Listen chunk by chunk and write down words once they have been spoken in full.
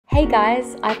Hey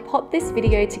guys, I've popped this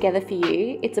video together for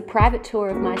you. It's a private tour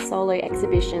of my solo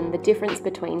exhibition, The Difference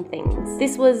Between Things.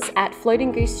 This was at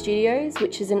Floating Goose Studios,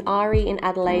 which is an RE in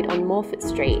Adelaide on Morford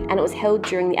Street, and it was held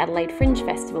during the Adelaide Fringe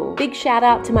Festival. Big shout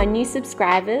out to my new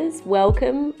subscribers,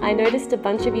 welcome. I noticed a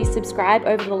bunch of you subscribed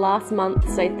over the last month,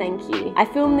 so thank you. I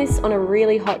filmed this on a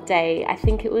really hot day. I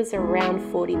think it was around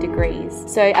 40 degrees.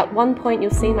 So at one point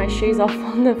you'll see my shoes off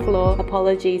on the floor.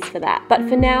 Apologies for that. But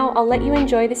for now, I'll let you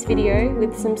enjoy this video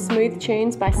with some smooth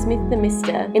tunes by Smith the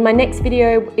Mister. In my next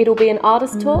video, it'll be an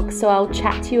artist talk, so I'll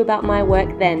chat to you about my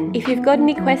work then. If you've got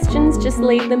any questions, just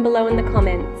leave them below in the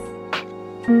comments.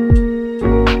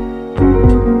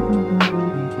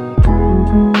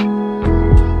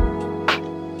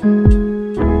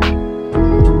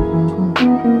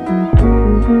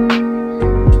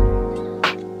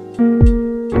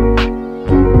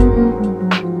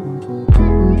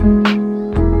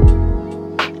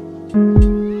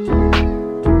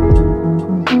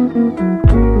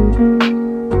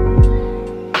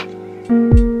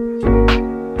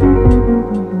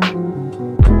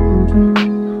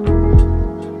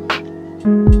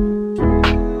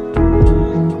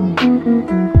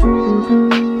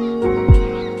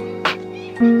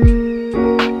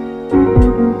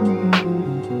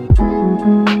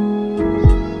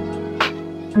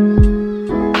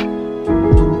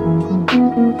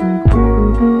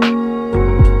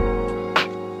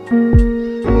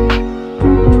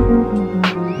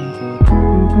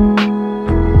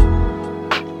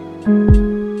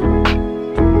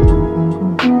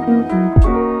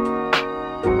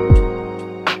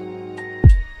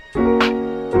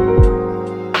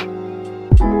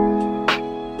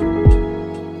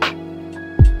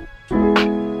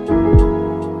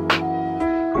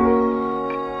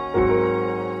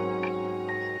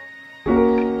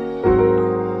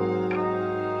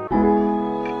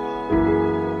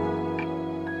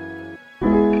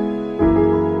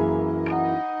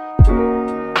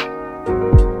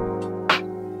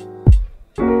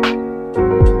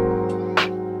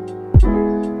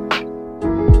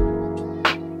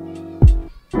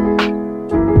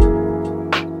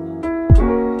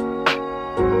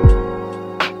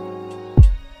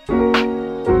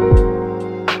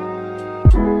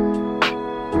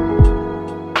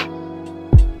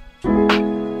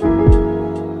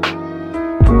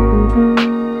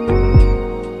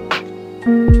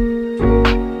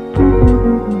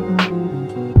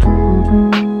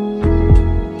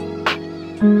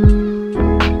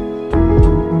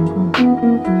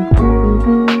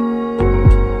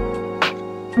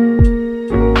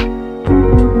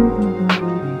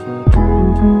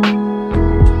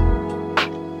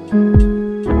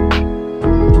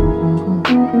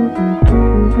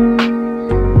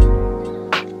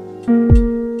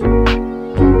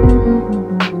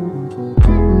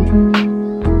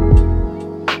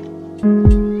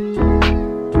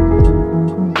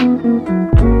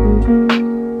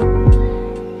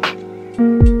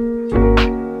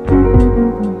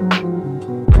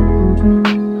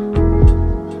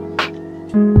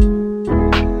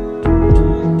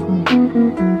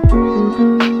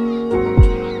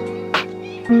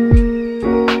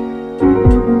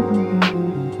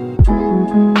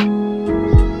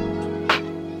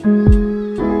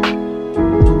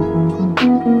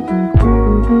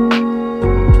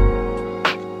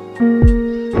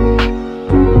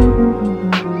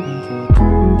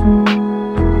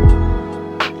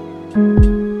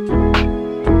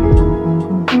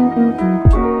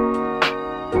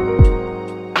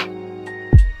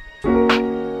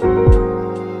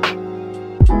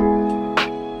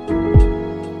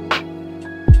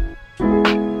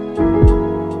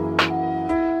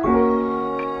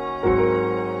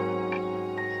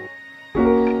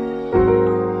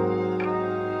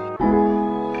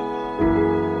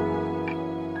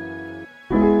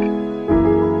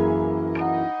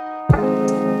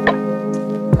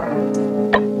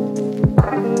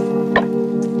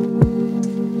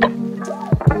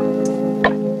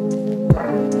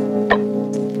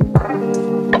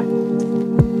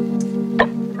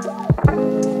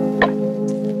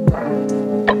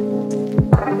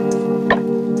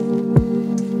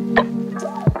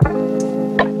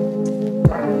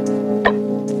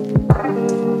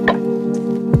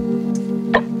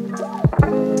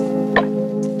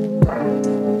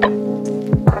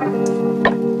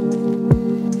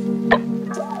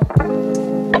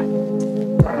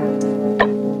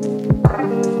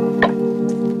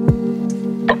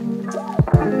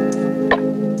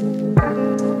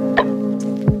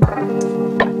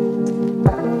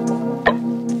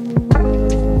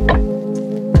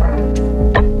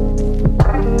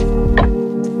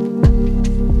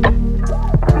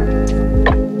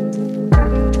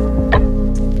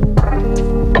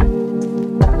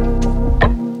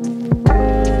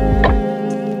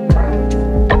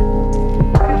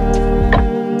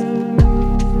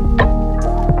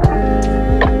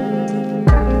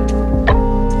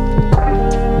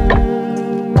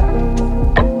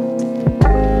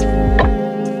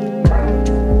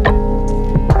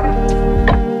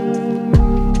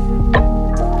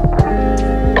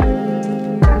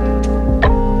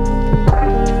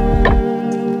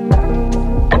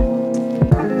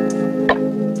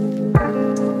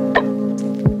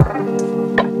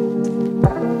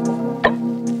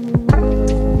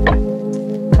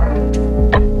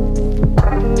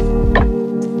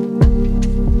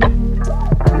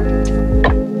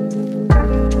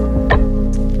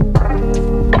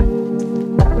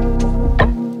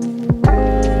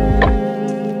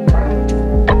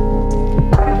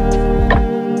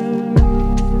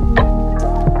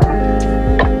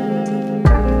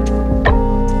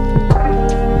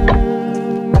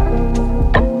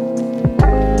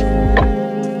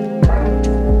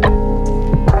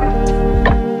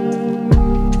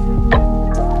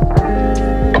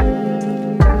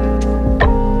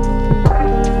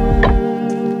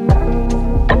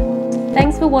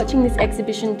 watching this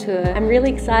exhibition tour. I'm really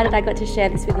excited I got to share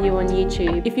this with you on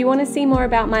YouTube. If you want to see more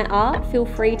about my art, feel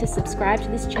free to subscribe to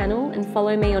this channel and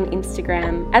follow me on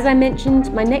Instagram. As I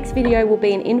mentioned, my next video will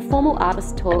be an informal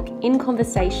artist talk in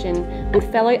conversation with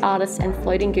fellow artist and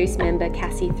Floating Goose member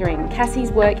Cassie Thring.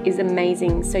 Cassie's work is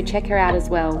amazing, so check her out as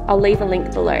well. I'll leave a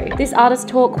link below. This artist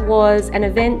talk was an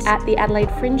event at the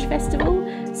Adelaide Fringe Festival,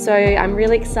 so I'm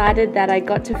really excited that I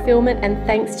got to film it, and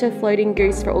thanks to Floating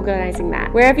Goose for organising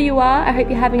that. Wherever you are, I hope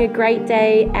you're having a great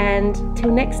day, and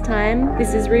till next time,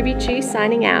 this is Ruby Chu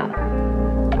signing out.